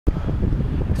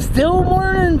Still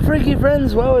morning, freaky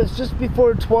friends. Well, it's just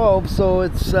before 12, so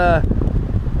it's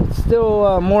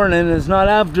still morning. It's not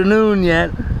afternoon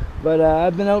yet, but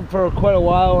I've been out for quite a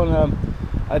while, and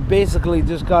I basically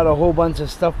just got a whole bunch of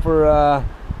stuff for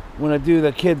when I do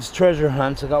the kids' treasure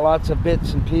hunts. I got lots of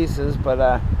bits and pieces, but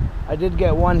I did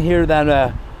get one here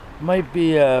that might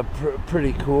be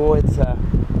pretty cool. It's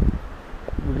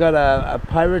we got a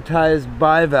Piritized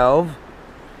bivalve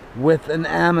with an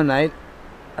Ammonite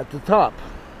at the top.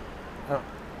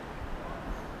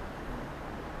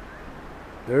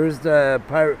 There's a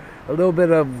little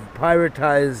bit of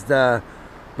Piritized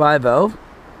bivalve,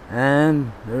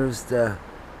 and there's the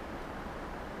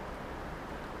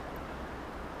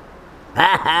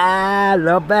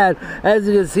not bad. As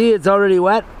you can see, it's already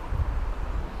wet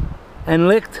and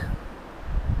licked,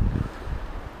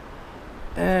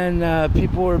 and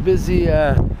people were busy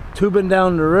tubing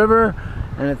down the river,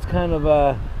 and it's kind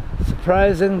of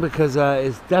surprising because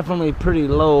it's definitely pretty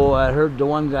low. I heard the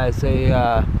one guy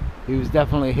say he was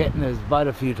definitely hitting his butt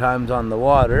a few times on the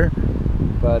water,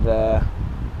 but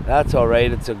that's all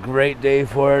right. It's a great day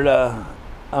for it.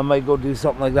 I might go do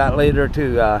something like that later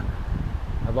too.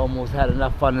 I've almost had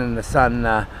enough fun in the sun.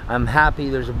 I'm happy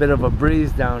there's a bit of a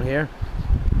breeze down here.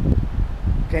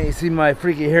 Can't you see my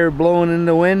freaky hair blowing in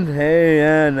the wind? Hey,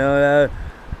 yeah, no,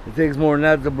 it takes more than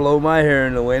that to blow my hair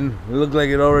in the wind. It looked like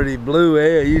it already blew,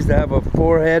 eh? I used to have a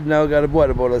 4 head, now I got about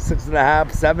a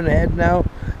 6.5, 7 head now.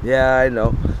 Yeah, I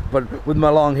know. But with my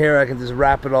long hair, I can just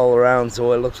wrap it all around,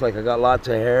 so it looks like I got lots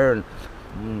of hair.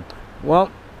 And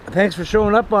well, thanks for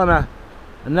showing up on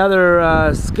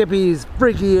another Skippy's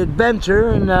freaky adventure,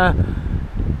 and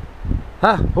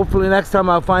hopefully next time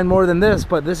I'll find more than this.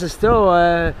 But this is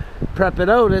still prep it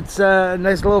out. It's a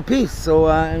nice little piece. So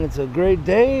and it's a great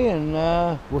day, and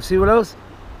we'll see what else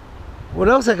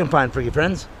I can find, freaky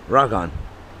friends. Rock on.